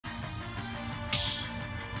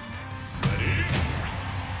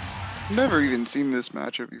Never even seen this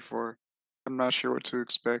matchup before. I'm not sure what to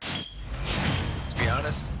expect. To be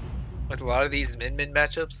honest, with a lot of these MinMin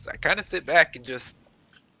matchups, I kind of sit back and just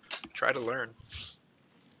try to learn.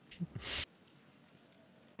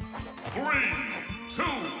 3, 2,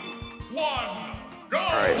 1, go!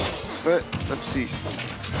 Alright, but let's see.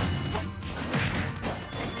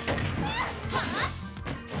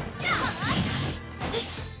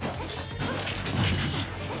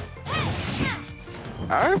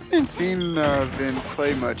 I haven't seen Vin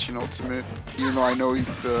play much in Ultimate, even though I know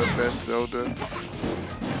he's the best Zelda.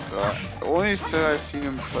 The only set I've seen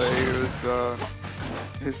him play was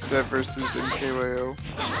his set versus MKYO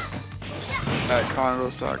at Congo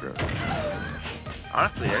Saga.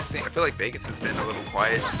 Honestly, I feel like Vegas has been a little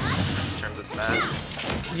quiet in terms of Smash.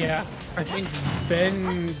 Yeah, I think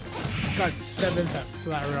Ben got 7th at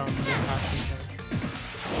flat round in the last weekend.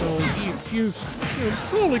 So he's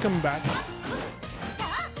slowly coming back.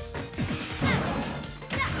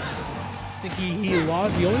 I think he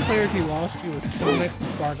lost. The only players he lost to was Sonic and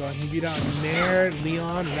Spargo, and he beat out Nair,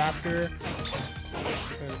 Leon, Raptor.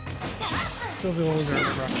 Those are the ones I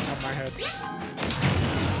remember off the top of my head.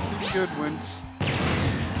 Pretty good wins.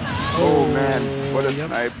 Oh man, what a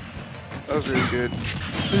snipe. That was really good.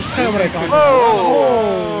 This is kind of what I thought.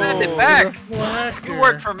 Oh! Send it back! Reflector. You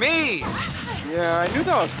work for me! Yeah, I knew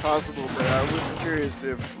that was possible, but I was curious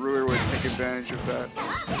if Rul3r would take advantage of that.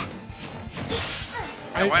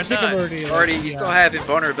 Why think not? I've You still have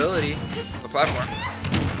invulnerability on the platform.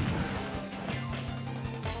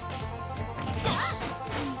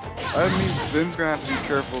 That means Vin's gonna have to be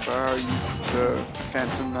careful about how he uses the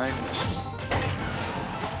Phantom Knight.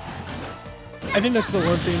 I think that's the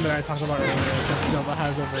one thing that I talked about earlier that Zelda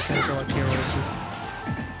has over a character like Hero. It's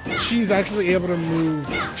just she's actually able to move.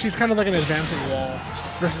 She's kind of like an advancing wall,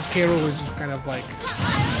 versus Hero is just kind of like,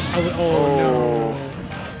 no.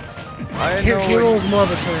 Hero is more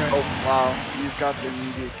of a turret. Oh wow, he's got the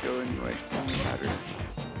immediate kill anyway. Doesn't matter.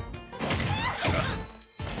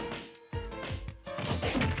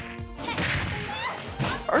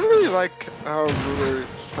 I really like how Rul3r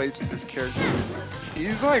plays with this character.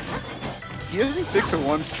 He's like, he doesn't stick to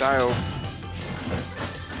one style.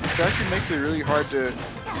 It actually makes it really hard to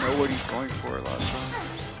know what he's going for a lot of times.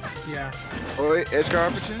 Yeah. Oh wait, edge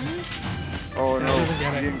guard opportunity? Oh no,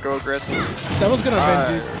 he didn't go aggressive. That was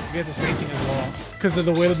gonna get the spacing as well, because of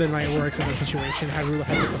the way that the knight works in the situation. Had Rul3r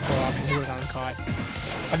had the full option, he would have gotten caught.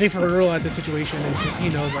 I think for Rul3r at this situation, it's just he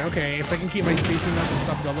knows like, okay, if I can keep my spacing up and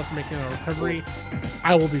stop Zelda from making a recovery,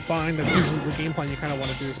 I will be fine. That's usually the game plan you kind of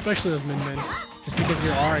want to do, especially as MinMin, just because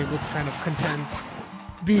you are able to kind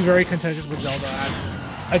of be very contentious with Zelda at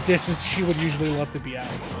a distance she would usually love to be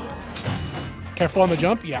at. Careful on the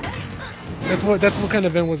jump, yeah. That's what kind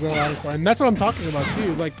of Vin was allowed for, and that's what I'm talking about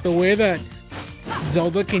too. Like the way that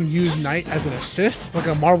Zelda can use Knight as an assist, like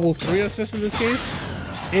a Marvel 3 assist in this case,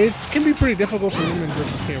 it can be pretty difficult for MinMin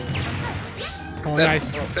versus Hero.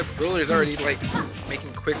 Except Rul3r's already like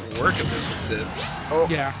making quick work of this assist. Oh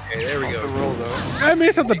yeah. Okay, there we go. The roll though. I mean,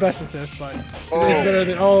 it's not the best assist, but it's better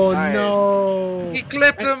than. Oh nice. No! He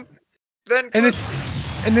clipped him. Then that's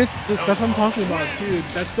what I'm talking about too.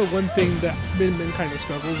 That's the one thing that MinMin kind of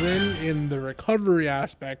struggles in the recovery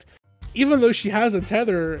aspect. Even though she has a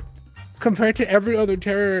tether, compared to every other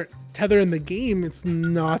tether in the game, it's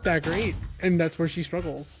not that great, and that's where she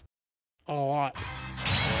struggles a lot.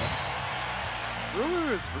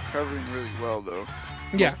 Rul3r is recovering really well though.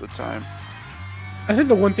 Yeah. Most of the time. I think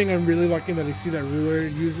the one thing I'm really liking that I see that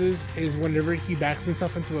Rul3r uses is whenever he backs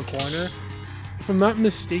himself into a corner. If I'm not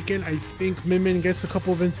mistaken, I think MinMin gets a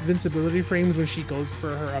couple of invincibility frames when she goes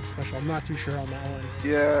for her up special. I'm not too sure on that one.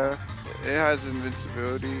 Yeah, it has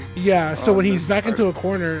invincibility. Yeah, so when he's back into a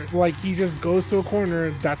corner, like he just goes to a corner,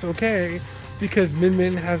 that's okay, because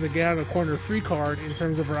MinMin has a get out of corner free card in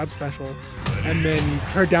terms of her up special, and then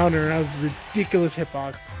her downer has ridiculous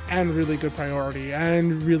hitbox and really good priority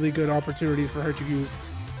and really good opportunities for her to use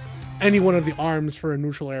any one of the arms for a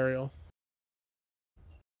neutral aerial.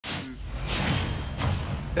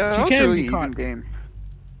 Yeah, that was a really even game.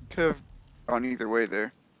 Could have gone either way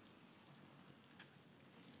there.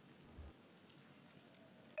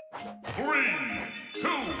 3, 2,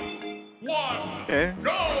 1, okay.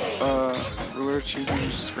 Go! Rul3r choosing to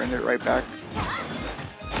just run it right back.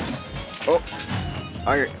 Oh,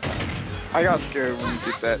 I got scared when you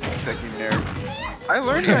did that second nair. I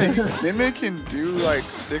learned that MinMin can do like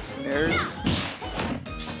 6 nairs.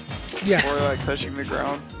 Yeah. Or like touching the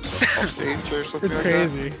ground off stage or something like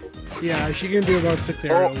crazy. That. Yeah, she can do about 6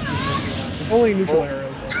 arrows. Only neutral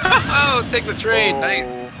arrows. Oh, take the trade, nice.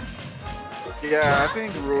 Yeah, I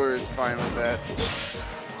think Rul3r is fine with that.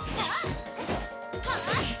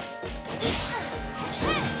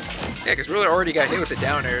 Yeah, because Rul3r already got hit with the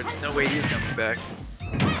down air. There's no way he's coming back.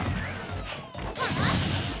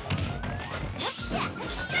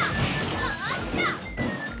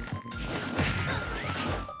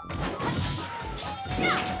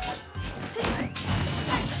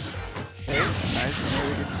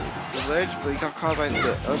 Nice. The ledge, but he got caught by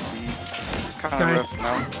the up B. Kind of Nice. rough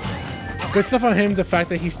now. Good stuff on him, the fact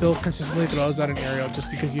that he still consistently throws out an aerial just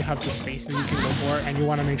because you have the space that you can go for it, and you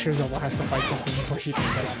want to make sure Zelda has to fight something before she can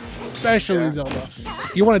set up. Especially Zelda.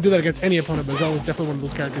 You want to do that against any opponent, but Zelda's definitely one of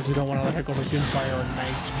those characters you don't want to let her go for Doomfire or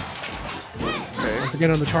Knight. Okay. Once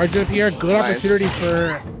again on the charge up here, good opportunity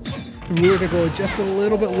for Rul3r to go just a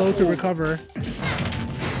little bit low to recover.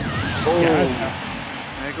 Oh, Yeah.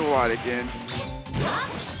 Megawatt again.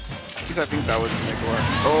 At least I think that was Megawatt.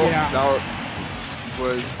 Oh, Yeah. that was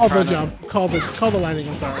Call the kinda- jump. Call the landing,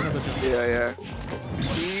 I'm sorry, not the jump. Yeah.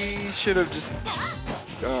 He should have just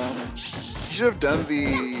he should have done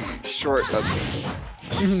the short up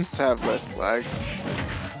Mhm. to have less lag.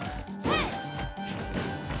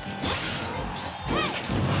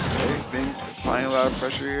 Okay, been applying a lot of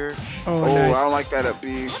pressure here. Oh, I nice. don't like that up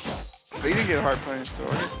B. But he didn't get a hard punish, so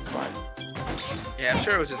I guess it's fine. Yeah, I'm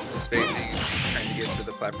sure it was just spacing, trying to get to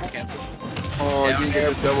the platform cancel. Oh, Yeah. he didn't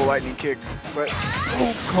get the double lightning kick. But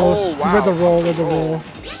Close. oh, wow. With the roll, with the roll.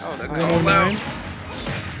 that was The nice. call Level out. 9.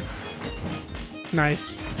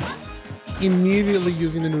 Nice. Immediately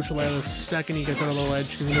using the neutralizer the second he gets out of the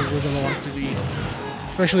ledge because he knows where Zelda wants to be.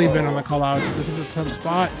 Especially Ben on the callouts. This is a tough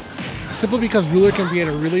spot. Simply because Rul3r can be in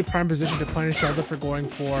a really prime position to punish Zelda for going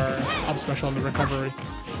for up special on the recovery.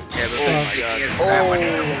 Yeah, but Oh then my God. taking that one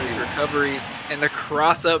into one of these recoveries and the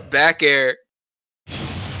cross up back air.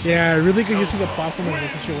 Yeah, really good use of the platform in the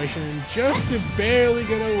situation just to barely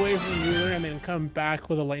get away from Rul3r and then come back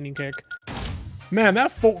with a lightning kick. Man,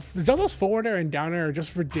 that Zelda's forward air and down air are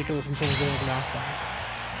just ridiculous in terms of going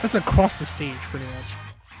knockback. That's across the stage, pretty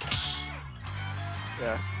much.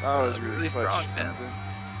 Yeah, that was really Really clutch. strong, man.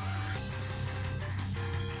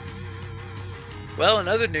 Well, in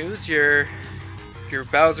other news, your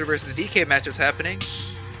Bowser versus DK matchup's happening.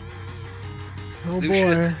 Oh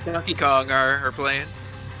Lucius boy. and Donkey Kong are playing.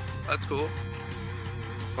 That's cool.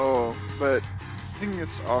 Oh, but I think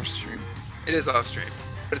it's off stream. It is off stream,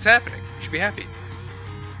 but it's happening. You should be happy.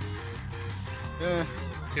 Yeah,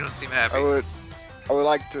 You don't seem happy. I would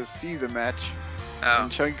like to see the match. Oh.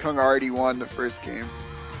 And Chunky Kong already won the first game.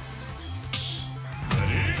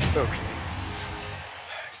 Okay.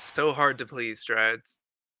 So hard to please, Strides.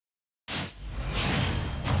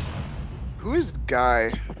 Who is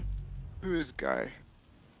Guy? Who is Guy?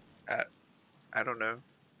 I don't know.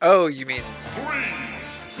 Oh, you mean 3,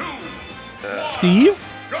 2, Steve?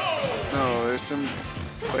 go! No, there's some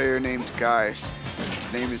player named Guy.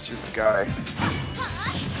 His name is just Guy.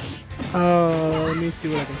 Let me see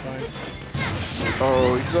what I can find.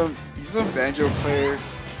 Oh, he's a banjo player.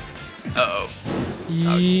 uh-oh.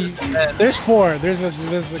 There's four. There's a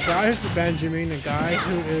guy who's a Benjamin, a guy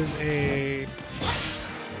who is a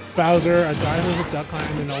Bowser, a guy who's a Duck Hunt,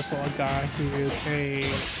 and then also a guy who is a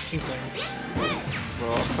Inkling.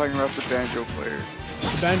 Well, I'm talking about the banjo player.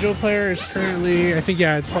 The banjo player is currently, I think,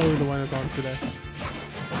 yeah, it's probably the one that's on today.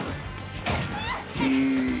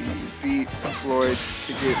 He beat Floyd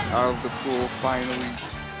to get out of the pool finally.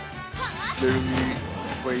 Literally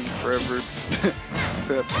waiting forever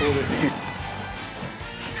to pull it in.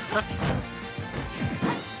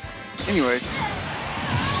 Anyway,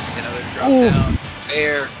 Another drop Ooh. down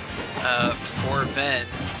there for Ven.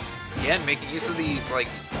 Again, making use of these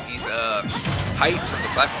heights from the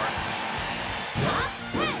platforms.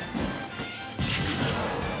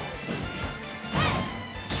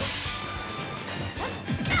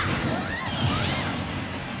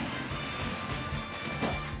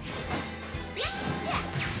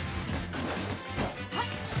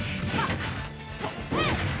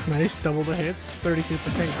 Nice, double the hits,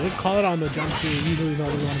 33%. Good call it on the jump too. Usually he's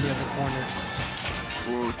always want to be at the corner,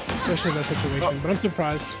 ooh, especially in that situation. But I'm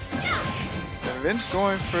surprised. Vin's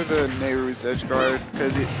going for the Nehru's edge guard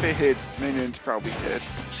because if it hits, Minion's probably dead.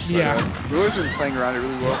 Yeah. Rul3r's been playing around it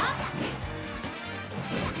really well.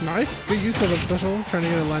 Nice, good use of the special. Trying to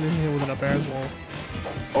get a landing here with an up air as well.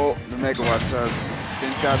 Oh, the megawatts up.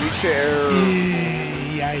 Vin's got reach air.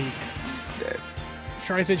 Yikes. Dead.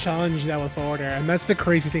 Try to challenge that with forward air, and that's the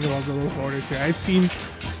crazy thing about Zelda's forward air too. I've seen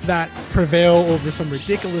that prevail over some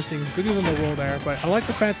ridiculous things. Good use on the world air, but I like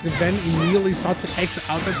the fact that Ben immediately sought to exit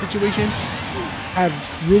out that situation. Had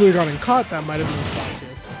Rul3r gotten caught, that might have been a spot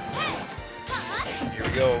too. Here we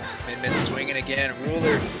go. MinMin swinging again.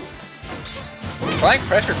 Rul3r applying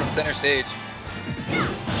pressure from center stage.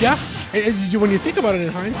 Yeah, When you think about it in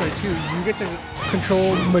hindsight too, you get to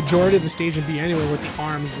control majority of the stage and be anywhere with the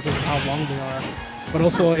arms because of how long they are. But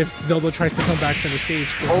also, if Zelda tries to come back center stage,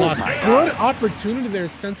 Oh my good opportunity there,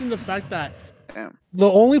 sensing the fact that Damn. the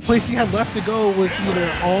only place he had left to go was either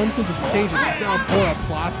onto the stage itself or a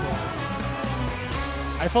platform.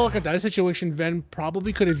 I felt like at that situation, Ven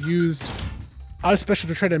probably could have used a special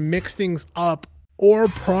to try to mix things up, or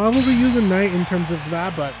probably use a knight in terms of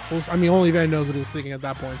that. But I mean, only Ven knows what he was thinking at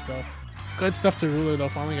that point. So good stuff to Rul3r though,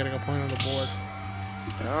 finally getting a point on the board.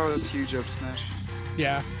 Oh, that's huge up smash.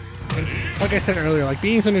 Yeah. And like I said earlier, like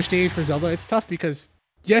being center stage for Zelda, it's tough because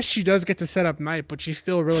yes, she does get to set up knight, but she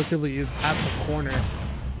still relatively is at the corner.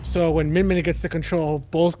 So when MinMin gets to control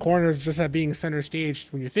both corners just at being center stage,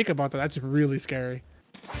 when you think about that, that's really scary.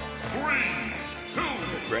 3, 2,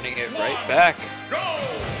 Running it right back. go!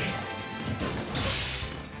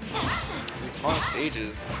 These small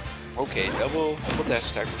stages. Okay, double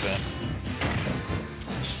dash attack for them.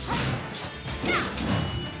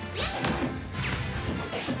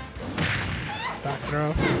 Back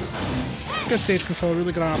throw. Good stage control,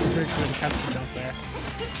 really good opportunity to catch the jump there.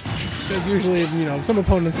 Because usually, you know, some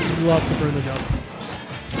opponents love to burn the jump.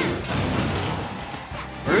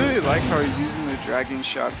 I really like how he's using the dragon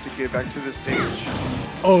shot to get back to the stage.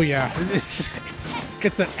 Oh yeah, it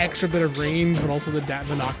gets that extra bit of range, but also the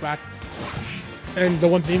knockback. And the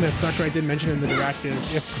one thing that SUGOI did mention in the direct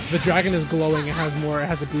is if the dragon is glowing, it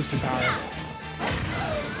has a boost in power.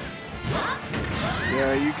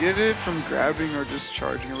 Yeah, you get it from grabbing or just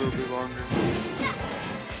charging a little bit longer.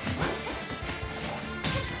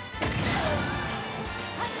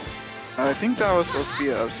 I think that was supposed to be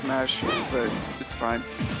a up smash, but it's fine.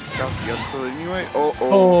 Got the up tilt anyway.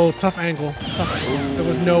 Oh, tough angle. Tough angle. There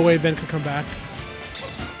was no way Ben could come back.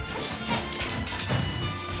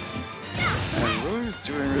 And Rul3r's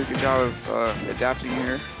doing a really good job of adapting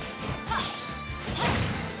here.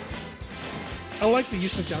 I like the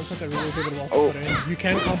use of down tilt that Rul3r was able to also put in. You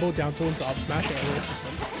can combo down tilt into up smash at earlier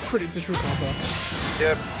percent. It's pretty the true combo.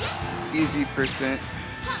 Yep. Easy percent.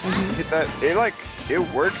 Hit that. It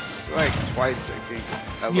works like twice, I think.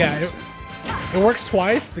 Yeah, it works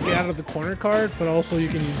twice to get out of the corner card, but also you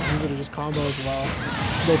can use it to just combo as well.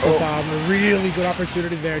 Local bomb, a really good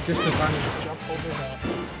opportunity there just to kind of just jump over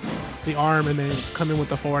the arm and then come in with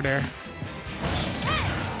the forward air.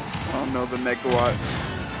 Oh no, the megawatt.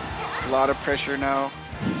 A lot of pressure now.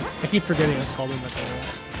 I keep forgetting it's called a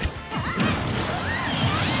megawatt.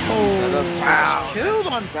 Wow. Killed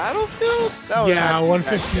on Battlefield? That was Yeah,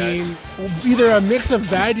 115. Either a mix of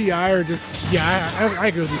bad DI or just... Yeah, I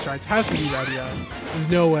agree with these strikes. Has to be bad DI. There's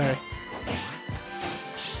no way.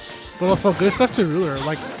 But also, good stuff to Rul3r.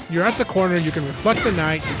 Like, you're at the corner, you can reflect the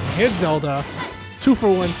knight, you can hit Zelda.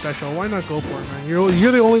 2-for-1 special. Why not go for it, man?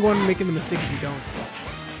 You're the only one making the mistake if you don't.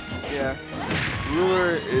 Yeah.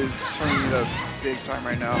 Rul3r is turning it up big time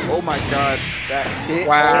right now. Oh my god, that hit.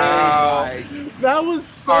 Wow. That was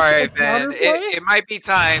such Alright, a Ben. counterplay. It might be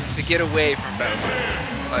time to get away from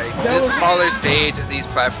Battlefield. Like, That this was- smaller stage and these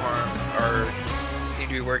platforms seem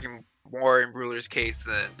to be working more in Rul3r's case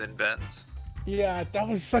than Ben's. Yeah, that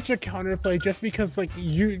was such a counterplay just because, like,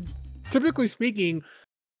 typically speaking,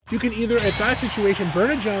 you can either, at that situation, burn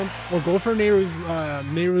a jump or go for Nehru's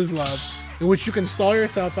Love, in which you can stall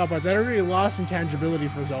yourself up, but that already lost some tangibility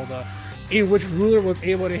for Zelda, in which Rul3r was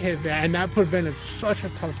able to hit that, and that put Ven in such a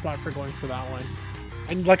tough spot for going for that one.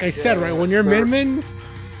 And like I said, right, when you're MinMin...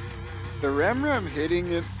 The Ram hitting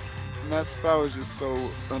it in that spot was just so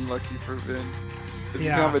unlucky for Vin. He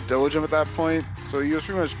didn't have a double jump at that point, so he was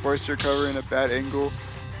pretty much forced to recover in a bad angle.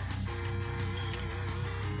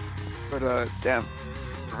 But damn.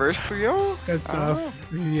 Reverse 3-0? Good stuff.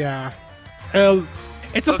 Oh. Yeah.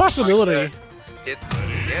 It's a Looks possibility. Like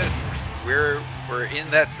we're in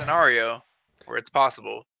that scenario where it's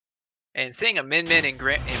possible. And seeing a MinMin in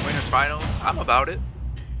winners finals, I'm about it.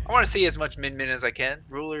 I want to see as much MinMin as I can.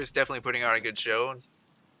 Rul3r is definitely putting on a good show,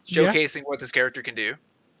 showcasing what this character can do.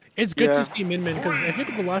 It's good to see MinMin, because I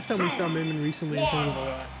think the last time we saw MinMin recently in terms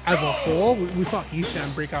of as a whole, we saw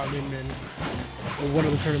Esam break out MinMin in one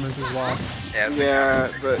of the tournaments as well.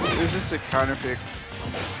 Yeah, but it was just a counter pick.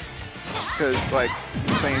 Because, like,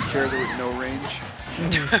 you're playing a character with no range.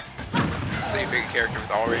 So you pick a character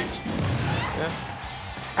with all range. Yeah.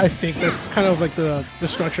 I think that's kind of like the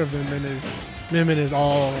structure of MinMin is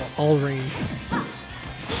all range.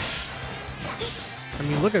 I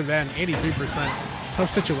mean, look at that, 83%. Tough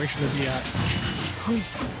situation to be at.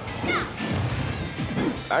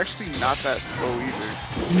 Actually, not that slow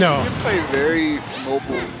either. No. You can play very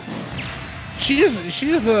mobile. She is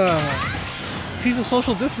He's a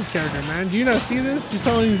social distance character, man. Do you not see this? He's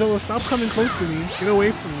telling Zelda, stop coming close to me. Get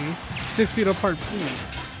away from me. 6 feet apart, please.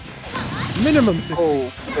 Minimum 6 feet.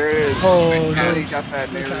 Oh, there it is. Oh, and no. he got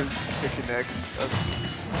that near to connect. That's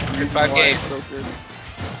the reason 5 why game. it's so good.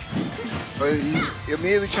 But he's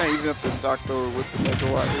immediately trying to even up the stock though with the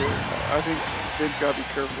megawatt here. I think Vin's gotta be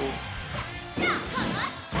careful.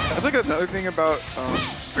 That's like another thing about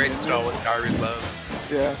Great install with Darius Love.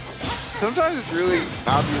 yeah. Sometimes it's really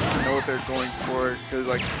obvious to know what they're going for because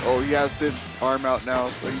like, oh, he has this arm out now,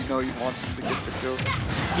 so you know he wants to get the kill.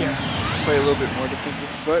 Yeah. Play a little bit more defensive,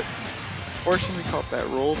 but fortunately caught that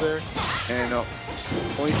roll there, and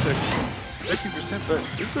only took 50%, but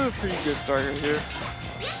it's a pretty good start right here.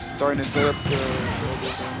 Starting to set up the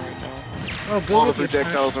Zelda zone right now. Oh, good. All the with your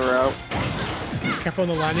projectiles are out. Careful on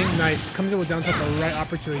the landing. Nice. Comes in with down at the right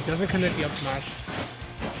opportunity. Doesn't connect the up smash.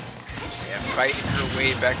 Yeah, fighting her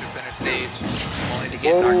way back to center stage, only to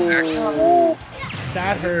get knocked back.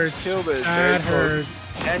 That hurts. Killed it. That Very hurts.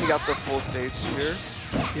 close. And you got the full stage here.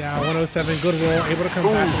 Yeah, 107. Good roll. Able to come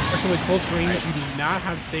back. Ooh. Especially with close range. You do not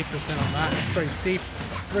have safe percent on that. Sorry, safe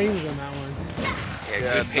frames on that one.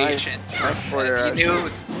 Yeah, good patient. Nice for your You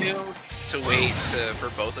knew to wait for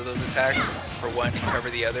both of those attacks, for one to cover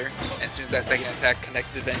the other. As soon as that second attack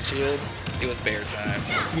connected to Ben's shield, it was bear time.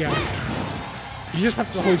 Yeah. You just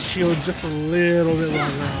have to hold shield just a little bit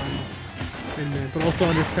longer on, and then, but also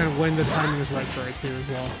understand when the timing is right for it too as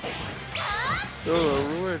well. So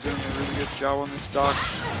Rul3r doing a really good job on this stock.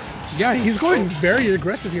 Yeah, he's going very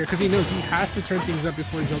aggressive here because he knows he has to turn things up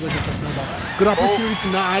before Zelda gets a snowball. Good opportunity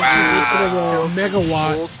to not actually Wow. put a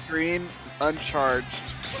megawatt. Full screen, uncharged.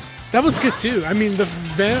 That was good too. I mean, the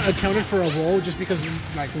vent accounted for a roll just because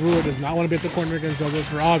like Rul3r does not want to be at the corner against Zelda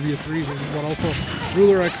for obvious reasons, but also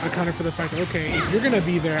Rul3r accounted for the fact that okay, if you're gonna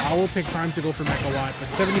be there, I will take time to go for megawatt. But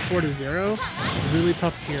 74-0 is really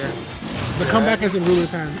tough here. The comeback is in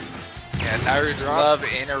Rul3r's hands. Yeah, Darius Love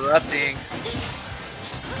interrupting.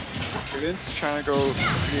 Vin's trying to go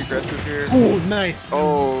pretty aggressive here. Oh, nice.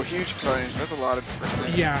 Oh, huge punish. That's a lot of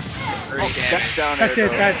percent. Yeah. Great damage. Down That's air, it.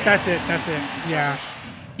 though. That's it. That's it. Yeah.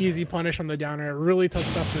 Easy punish on the down air. Really tough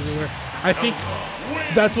stuff for Rul3r. I think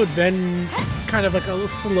that's what Ben kind of like a little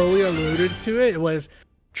slowly alluded to it, was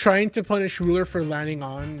trying to punish Rul3r for landing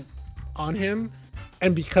on him,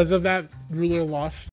 and because of that, Rul3r lost